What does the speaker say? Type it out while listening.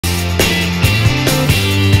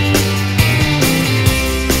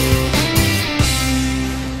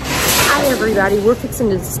everybody. We're fixing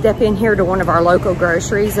to step in here to one of our local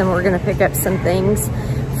groceries, and we're gonna pick up some things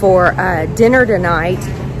for dinner tonight.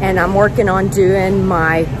 And I'm working on doing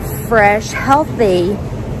my fresh, healthy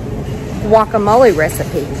guacamole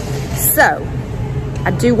recipe. So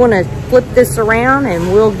I do wanna flip this around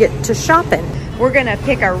and we'll get to shopping. We're gonna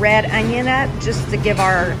pick a red onion up just to give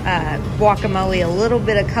our guacamole a little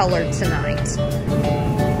bit of color tonight.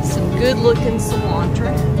 Some good looking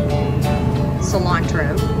cilantro.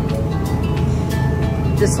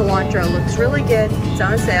 The cilantro looks really good. It's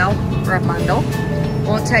on sale for a bundle.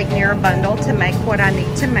 Won't take near a bundle to make what I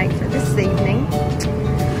need to make for this evening.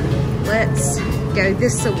 Let's go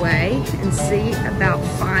this way and see about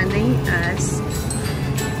finding us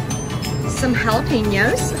some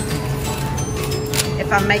jalapenos.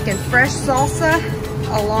 If I'm making fresh salsa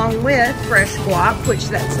along with fresh guac, which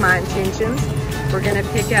that's my intentions, we're gonna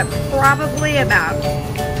pick up probably about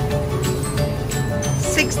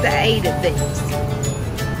 6 to 8 of these.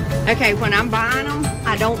 Okay, when I'm buying them,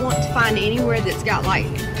 I don't want to find anywhere that's got like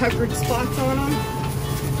puckered spots on them.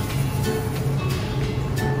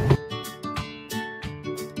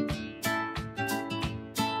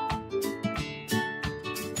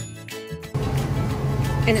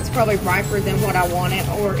 And it's probably riper than what I wanted,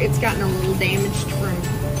 or it's gotten a little damaged from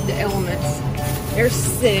the elements. There's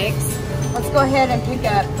 6. Let's go ahead and pick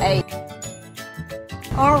up 8.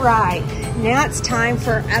 All right, now it's time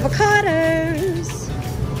for avocados.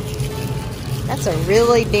 That's a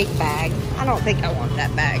really big bag. I don't think I want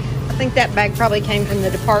that bag. I think that bag probably came from the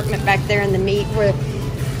department back there in the meat where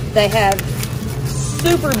they have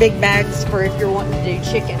super big bags for if you're wanting to do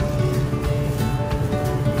chicken.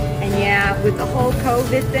 And yeah, with the whole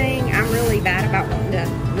COVID thing, I'm really bad about wanting to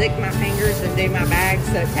lick my fingers and do my bags.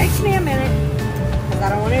 So it takes me a minute because I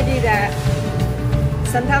don't want to do that.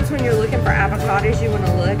 Sometimes when you're looking for avocados, you want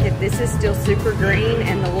to look if this is still super green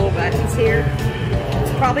and the little buttons here.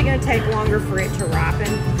 It's probably going to take longer for it to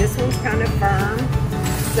ripen. This one's kind of firm,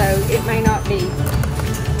 so it may not be.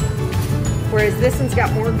 Whereas this one's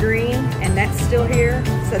got more green and that's still here,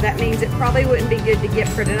 so that means it probably wouldn't be good to get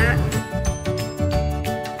for tonight.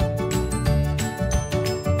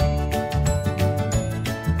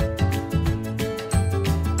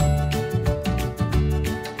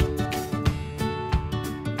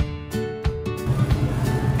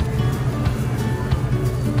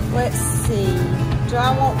 Let's see. Do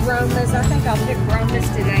I want Romas? I think I'll pick Romas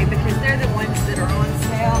today because they're the ones that are on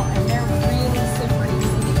sale and they're really super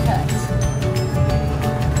easy to cut.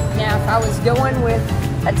 Now, if I was going with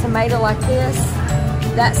a tomato like this,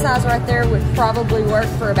 that size right there would probably work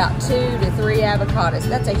for about 2 to 3 avocados.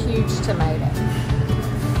 That's a huge tomato.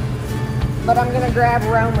 But I'm going to grab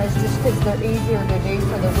Romas just because they're easier to do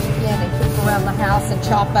for the weekend and keep around the house and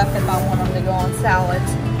chop up if I want them to go on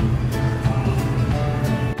salads.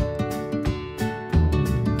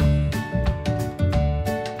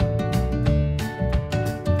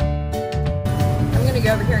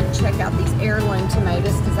 Go over here and check out these heirloom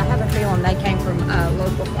tomatoes because I have a feeling they came from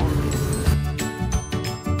local farmers.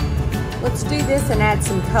 Let's do this and add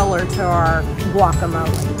some color to our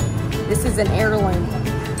guacamole. This is an heirloom one.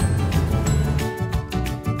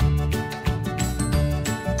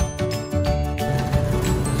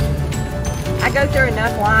 I go through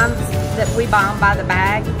enough limes that we buy them by the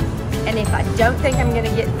bag, and if I don't think I'm going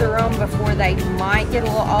to get through them before they might get a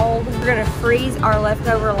little old, we're going to freeze our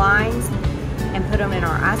leftover limes and put them in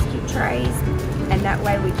our ice cube trays, and that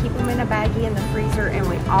way we keep them in a baggie in the freezer and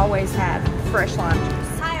we always have fresh lime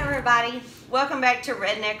juice. Hi everybody, welcome back to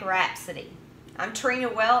Redneck Rhapsody. I'm Trina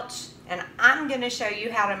Welch and I'm going to show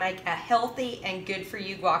you how to make a healthy and good for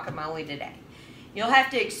you guacamole today. You'll have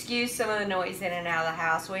to excuse some of the noise in and out of the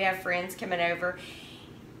house. We have friends coming over,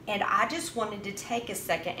 and I just wanted to take a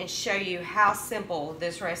second and show you how simple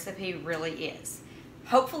this recipe really is.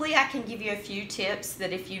 Hopefully I can give you a few tips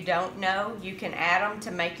that if you don't know, you can add them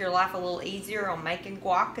to make your life a little easier on making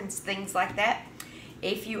guac and things like that.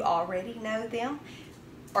 If you already know them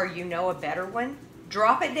or you know a better one,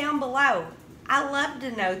 drop it down below. I love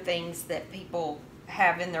to know things that people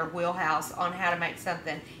have in their wheelhouse on how to make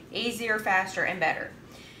something easier, faster, and better.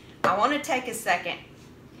 I want to take a second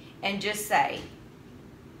and just say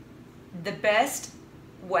the best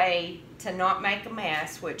way to not make a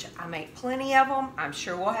mess, which I make plenty of them, I'm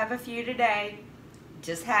sure we'll have a few today,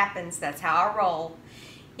 just happens, that's how I roll,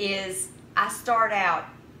 is I start out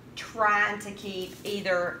trying to keep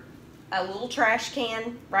either a little trash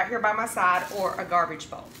can right here by my side or a garbage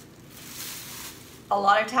bowl. A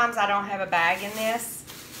lot of times I don't have a bag in this.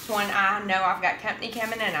 When I know I've got company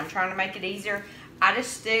coming and I'm trying to make it easier, I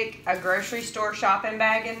just stick a grocery store shopping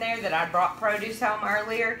bag in there that I brought produce home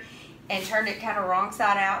earlier, and turned it kind of wrong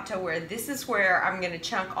side out to where this is where I'm gonna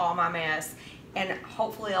chunk all my mess. And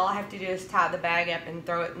hopefully all I have to do is tie the bag up and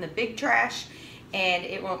throw it in the big trash, and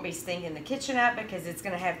it won't be stinking the kitchen up because it's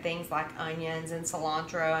gonna have things like onions and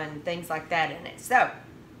cilantro and things like that in it. So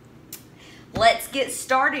let's get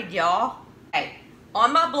started, y'all. Okay,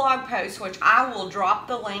 on my blog post, which I will drop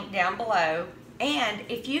the link down below, and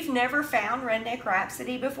if you've never found Redneck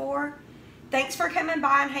Rhapsody before, thanks for coming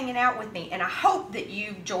by and hanging out with me, and I hope that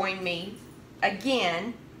you join me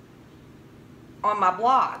again on my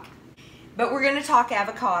blog. But we're gonna talk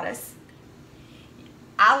avocados.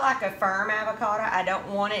 I like a firm avocado. I don't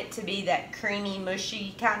want it to be that creamy,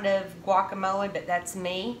 mushy kind of guacamole, but that's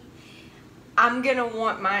me. I'm gonna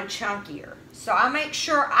want mine chunkier. So I make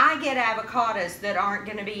sure I get avocados that aren't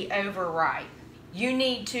gonna be overripe. You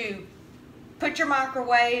need to put your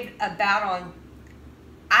microwave about on,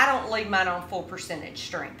 I don't leave mine on full percentage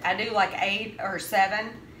strength. I do like 8 or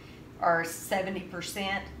 7 or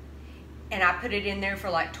 70%, and I put it in there for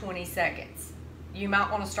like 20 seconds. You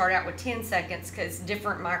might want to start out with 10 seconds because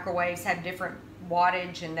different microwaves have different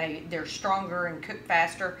wattage and they're stronger and cook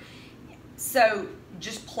faster. So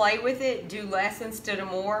just play with it, do less instead of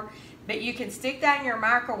more. But you can stick that in your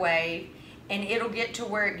microwave and it'll get to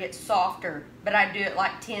where it gets softer. But I do it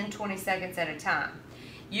like 10, 20 seconds at a time.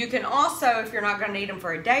 You can also, if you're not going to need them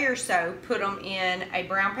for a day or so, put them in a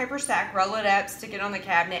brown paper sack, roll it up, stick it on the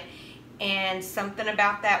cabinet, and something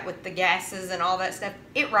about that with the gases and all that stuff,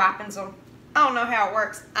 it ripens them. I don't know how it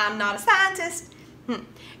works. I'm not a scientist.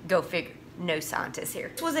 Go figure. No scientist here.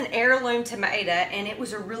 This was an heirloom tomato, and it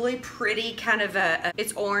was a really pretty kind of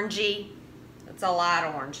it's orangey. It's a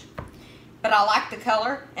light orange. But I like the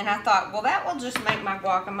color, and I thought, well, that will just make my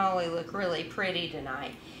guacamole look really pretty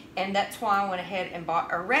tonight. And that's why I went ahead and bought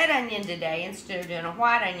a red onion today instead of doing a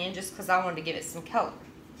white onion, just because I wanted to give it some color.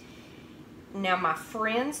 Now, my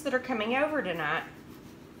friends that are coming over tonight,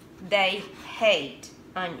 they hate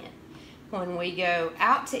onion. When we go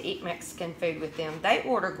out to eat Mexican food with them, they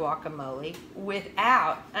order guacamole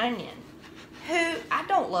without onion. I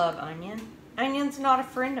don't love onion. Onion's not a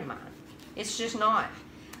friend of mine. It's just not.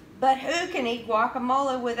 But who can eat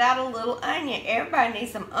guacamole without a little onion? Everybody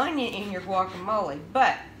needs some onion in your guacamole.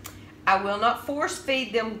 But I will not force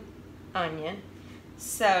feed them onion.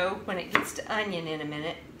 So when it gets to onion in a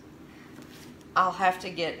minute, I'll have to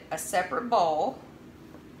get a separate bowl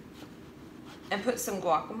and put some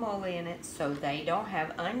guacamole in it so they don't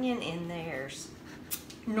have onion in theirs.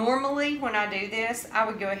 Normally when I do this, I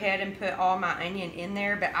would go ahead and put all my onion in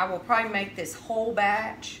there, but I will probably make this whole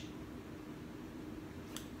batch.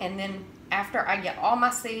 And then after I get all my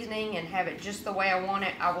seasoning and have it just the way I want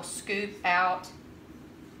it, I will scoop out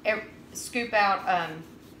a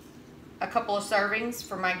couple of servings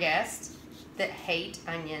for my guests that hate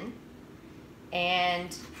onion,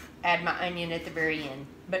 and add my onion at the very end.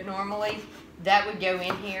 But normally that would go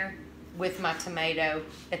in here with my tomato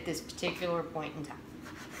at this particular point in time.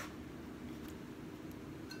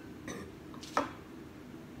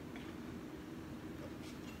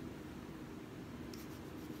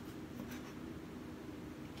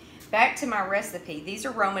 Back to my recipe. These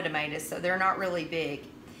are Roma tomatoes, so they're not really big.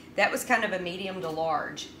 That was kind of a medium to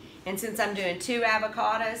large. And since I'm doing 2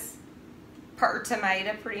 avocados per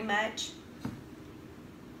tomato pretty much,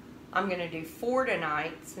 I'm going to do 4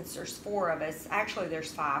 tonight since there's 4 of us. Actually,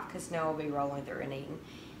 there's 5 because Noah will be rolling through and eating.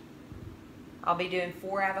 I'll be doing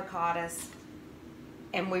 4 avocados,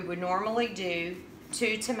 and we would normally do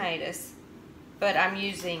 2 tomatoes, but I'm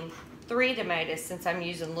using 3 tomatoes since I'm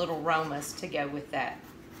using little Romas to go with that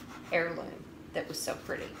heirloom that was so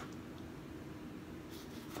pretty.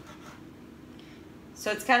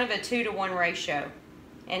 So it's kind of a 2-to-1 ratio.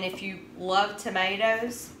 And if you love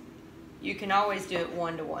tomatoes, you can always do it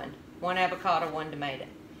 1-to-1. 1 avocado, 1 tomato.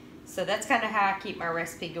 So that's kind of how I keep my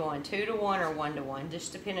recipe going. 2-to-1 or 1-to-1,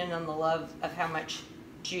 just depending on the love of how much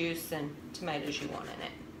juice and tomatoes you want in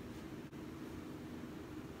it.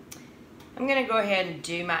 I'm going to go ahead and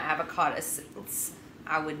do my avocados since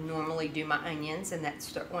I would normally do my onions, and that's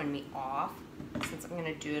throwing me off since I'm going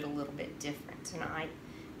to do it a little bit different tonight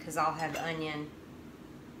because I'll have onion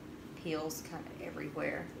peels kind of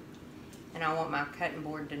everywhere. And I want my cutting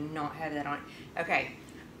board to not have that on it. Okay,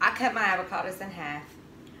 I cut my avocados in half.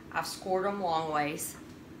 I've scored them long ways,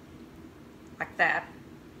 like that.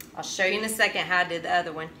 I'll show you in a second how I did the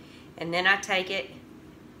other one. And then I take it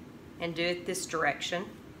and do it this direction.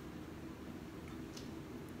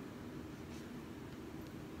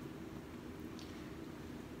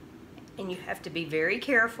 And you have to be very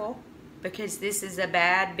careful because this is a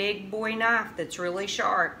bad big boy knife that's really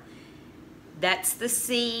sharp. That's the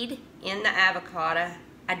seed in the avocado.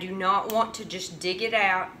 I do not want to just dig it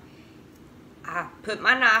out I put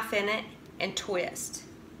my knife in it and twist,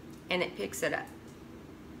 and it picks it up.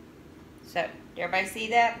 So, did everybody see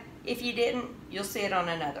that? If you didn't, you'll see it on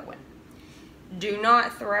another one. Do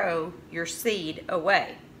not throw your seed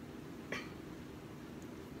away.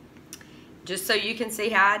 Just so you can see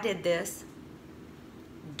how I did this,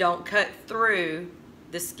 don't cut through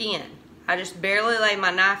the skin. I just barely lay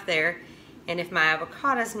my knife there, and if my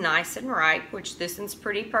avocado is nice and ripe, which this one's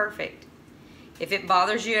pretty perfect, if it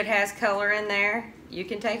bothers you it has color in there, you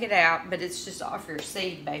can take it out, but it's just off your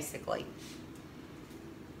seed basically.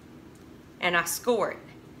 And I score it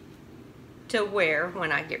to where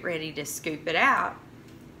when I get ready to scoop it out,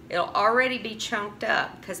 it'll already be chunked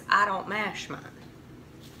up because I don't mash mine.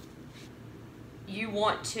 You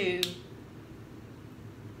want to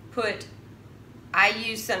put, I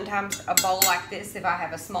use sometimes a bowl like this if I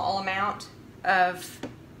have a small amount of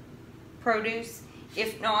produce.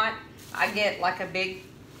 If not, I get like a big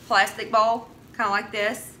plastic bowl, kind of like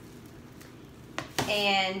this,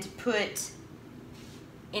 and put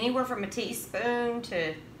anywhere from a teaspoon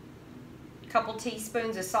to a couple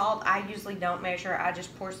teaspoons of salt. I usually don't measure, I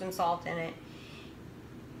just pour some salt in it.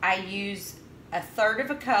 I use 1/3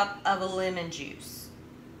 of a cup of a lemon juice.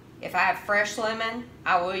 If I have fresh lemon,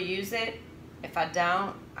 I will use it. If I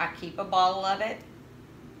don't, I keep a bottle of it.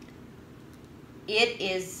 It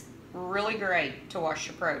is really great to wash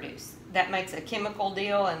your produce. That makes a chemical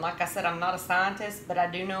deal, and like I said, I'm not a scientist, but I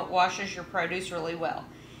do know it washes your produce really well.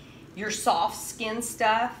 Your soft skin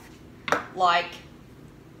stuff, like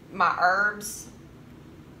my herbs,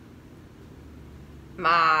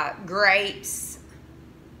 my grapes,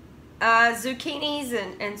 zucchinis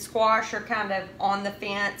and squash are kind of on the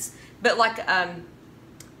fence, but like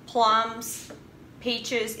plums,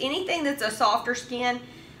 peaches, anything that's a softer skin,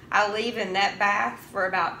 I leave in that bath for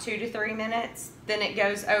about 2 to 3 minutes. Then it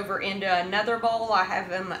goes over into another bowl I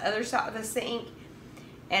have on the other side of the sink,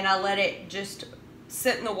 and I let it just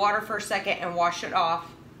sit in the water for a second and wash it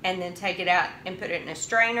off, and then take it out and put it in a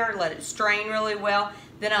strainer, let it strain really well.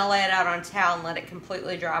 Then I lay it out on a towel and let it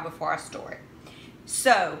completely dry before I store it.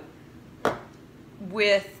 So,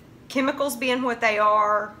 with chemicals being what they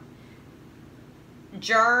are,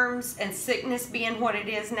 germs and sickness being what it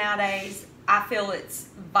is nowadays, I feel it's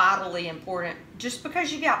vitally important. Just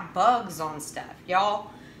because you got bugs on stuff,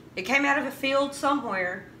 y'all, it came out of a field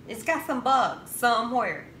somewhere, it's got some bugs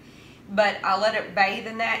somewhere. But I let it bathe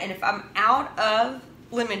in that, and if I'm out of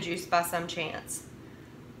lemon juice by some chance,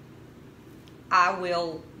 I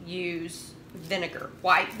will use vinegar,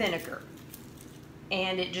 white vinegar.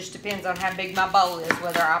 And it just depends on how big my bowl is,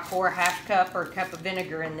 whether I pour a 1/2 cup or a cup of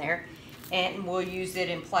vinegar in there, and we'll use it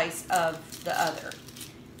in place of the other.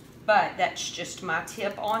 But that's just my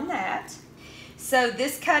tip on that. So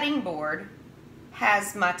this cutting board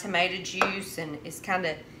has my tomato juice and it's kind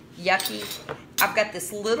of yucky. I've got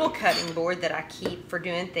this little cutting board that I keep for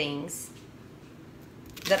doing things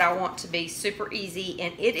that I want to be super easy,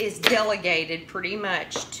 and it is delegated pretty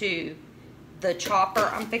much to the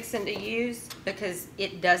chopper I'm fixing to use because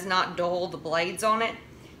it does not dull the blades on it.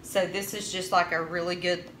 So this is just like a really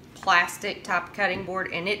good plastic type cutting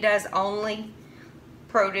board, and it does only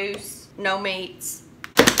produce, no meats.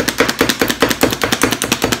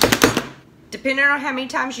 Depending on how many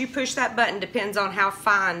times you push that button depends on how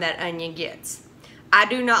fine that onion gets. I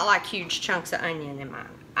do not like huge chunks of onion in mine.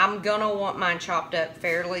 I'm gonna want mine chopped up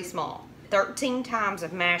fairly small. 13 times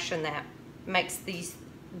of mashing that makes these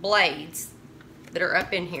blades that are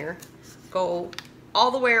up in here go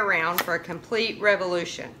all the way around for a complete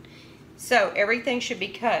revolution. So everything should be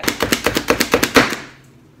cut.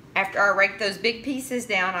 After I rake those big pieces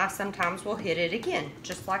down, I sometimes will hit it again,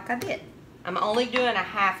 just like I did. I'm only doing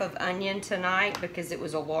 1/2 of onion tonight because it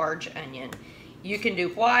was a large onion. You can do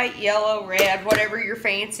white, yellow, red, whatever your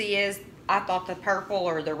fancy is. I thought the purple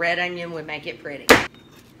or the red onion would make it pretty.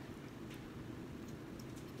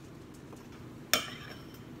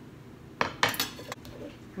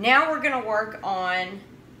 Now we're gonna work on,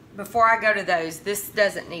 before I go to those, this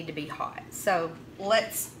doesn't need to be hot. So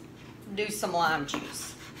let's do some lime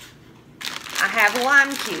juice. I have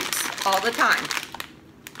lime cubes all the time.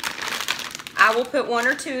 I will put 1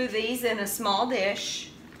 or 2 of these in a small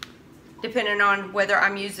dish, depending on whether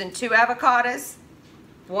I'm using 2 avocados,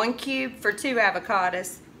 1 cube for 2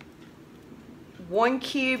 avocados, 1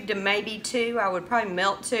 cube to maybe 2. I would probably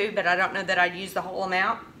melt 2, but I don't know that I'd use the whole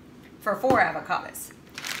amount for 4 avocados.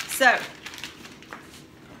 So,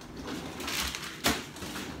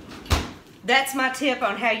 that's my tip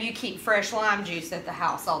on how you keep fresh lime juice at the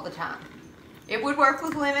house all the time. It would work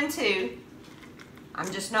with lemon too. I'm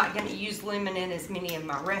just not going to use lemon in as many of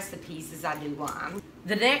my recipes as I do lime.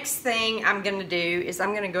 The next thing I'm gonna do is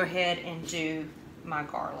I'm gonna go ahead and do my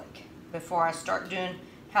garlic before I start doing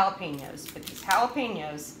jalapenos, because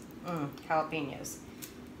jalapenos.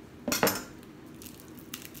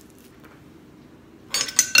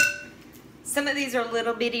 Some of these are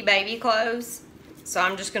little bitty baby cloves, so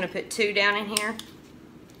I'm just gonna put 2 down in here.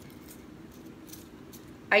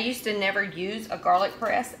 I used to never use a garlic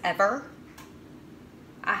press, ever.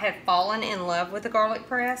 I have fallen in love with a garlic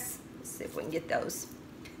press. Let's see if we can get those.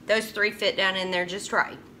 Those 3 fit down in there just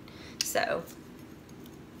right. So,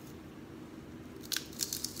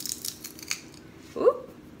 ooh,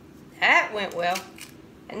 that went well.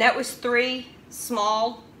 And that was 3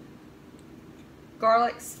 small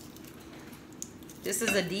garlics. This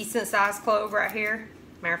is a decent sized clove right here.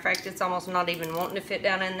 Matter of fact, it's almost not even wanting to fit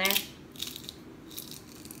down in there.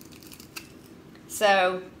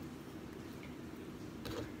 So,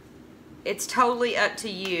 it's totally up to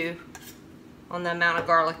you on the amount of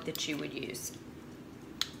garlic that you would use.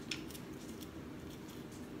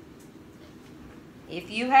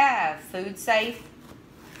 If you have food safe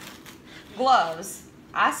gloves,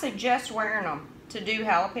 I suggest wearing them to do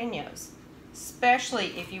jalapenos,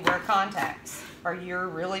 especially if you wear contacts or you're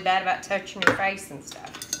really bad about touching your face and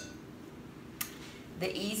stuff.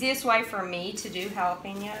 The easiest way for me to do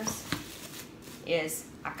jalapenos is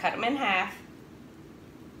I cut them in half.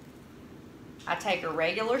 I take a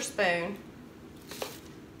regular spoon.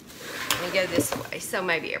 Let me go this way so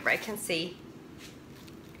maybe everybody can see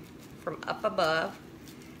from up above.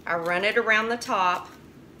 I run it around the top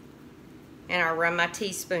and I run my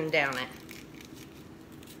teaspoon down it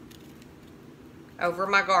over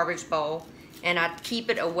my garbage bowl, and I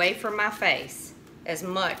keep it away from my face as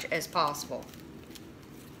much as possible.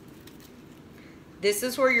 This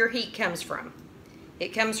is where your heat comes from.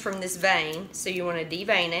 It comes from this vein, so you want to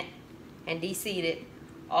devein it and deseed it,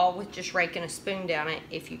 all with just raking a spoon down it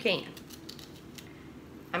if you can.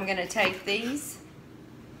 I'm going to take these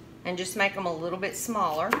and just make them a little bit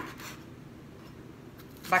smaller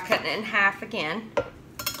by cutting it in half again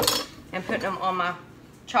and putting them on my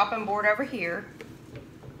chopping board over here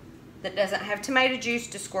that doesn't have tomato juice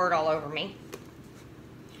to squirt all over me.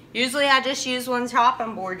 Usually I just use one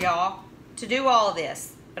chopping board, y'all, to do all of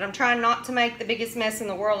this, but I'm trying not to make the biggest mess in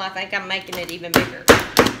the world, and I think I'm making it even bigger.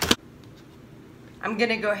 I'm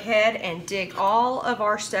gonna go ahead and dig all of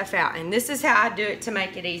our stuff out, and this is how I do it to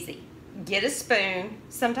make it easy. Get a spoon.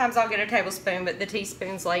 Sometimes I'll get a tablespoon, but the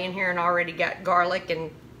teaspoon's laying here and already got garlic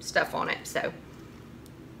and stuff on it, so.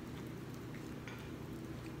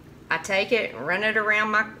 I take it and run it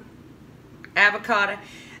around my avocado.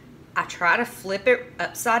 I try to flip it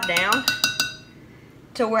upside down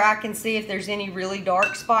to where I can see if there's any really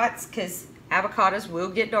dark spots, because avocados will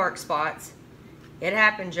get dark spots. It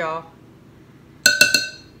happens, y'all.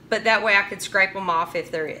 But that way I could scrape them off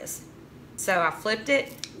if there is. So I flipped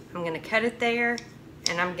it. I'm going to cut it there,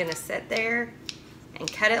 and I'm going to sit there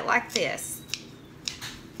and cut it like this.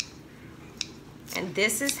 And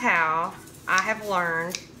this is how I have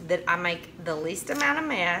learned that I make the least amount of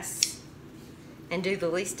mess and do the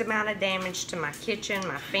least amount of damage to my kitchen,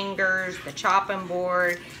 my fingers, the chopping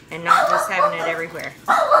board, and not just having it everywhere.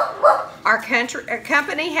 Our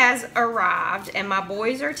company has arrived, and my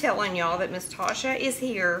boys are telling y'all that Miss Tasha is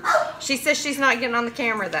here. She says she's not getting on the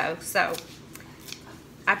camera though, so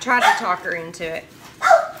I tried to talk her into it.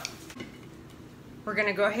 We're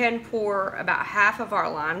gonna go ahead and pour about half of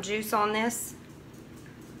our lime juice on this.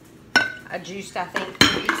 I juiced, I think,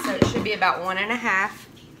 3, so it should be about 1.5.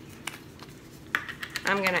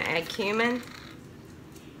 I'm gonna add cumin.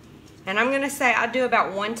 And I'm gonna say I do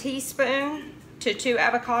about 1 teaspoon to 2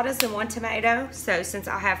 avocados and 1 tomato. So since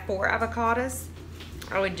I have 4 avocados,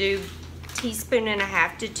 I would do 1.5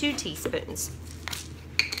 teaspoons to 2 teaspoons.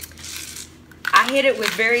 I hit it with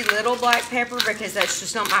very little black pepper because that's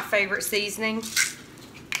just not my favorite seasoning,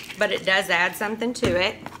 but it does add something to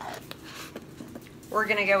it. We're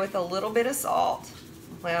gonna go with a little bit of salt.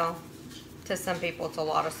 Well, to some people it's a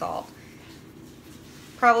lot of salt.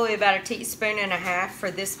 Probably about 1.5 teaspoons for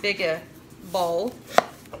this big a bowl.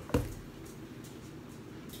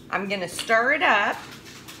 I'm gonna stir it up.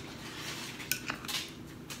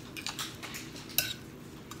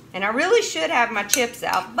 And I really should have my chips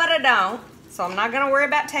out, but I don't. So I'm not gonna worry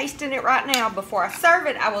about tasting it right now. Before I serve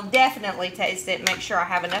it, I will definitely taste it, make sure I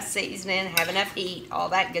have enough seasoning, have enough heat, all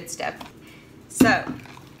that good stuff. So,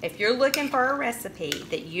 if you're looking for a recipe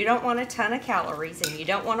that you don't want a ton of calories and you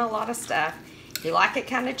don't want a lot of stuff, you like it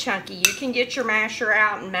kind of chunky, you can get your masher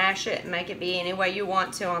out and mash it and make it be any way you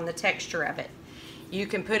want to on the texture of it. You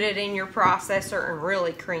can put it in your processor and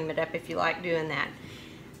really cream it up if you like doing that.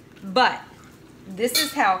 But This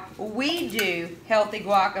is how we do healthy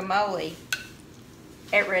guacamole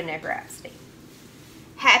at Redneck Rhapsody.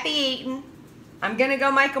 Happy eating. I'm gonna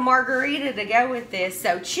go make a margarita to go with this.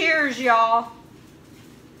 So cheers, y'all.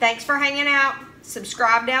 Thanks for hanging out.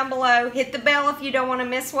 Subscribe down below. Hit the bell if you don't want to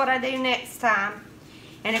miss what I do next time.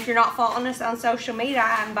 And if you're not following us on social media,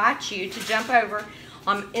 I invite you to jump over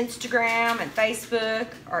on Instagram and Facebook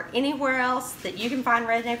or anywhere else that you can find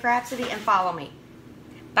Redneck Rhapsody and follow me.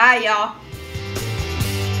 Bye, y'all.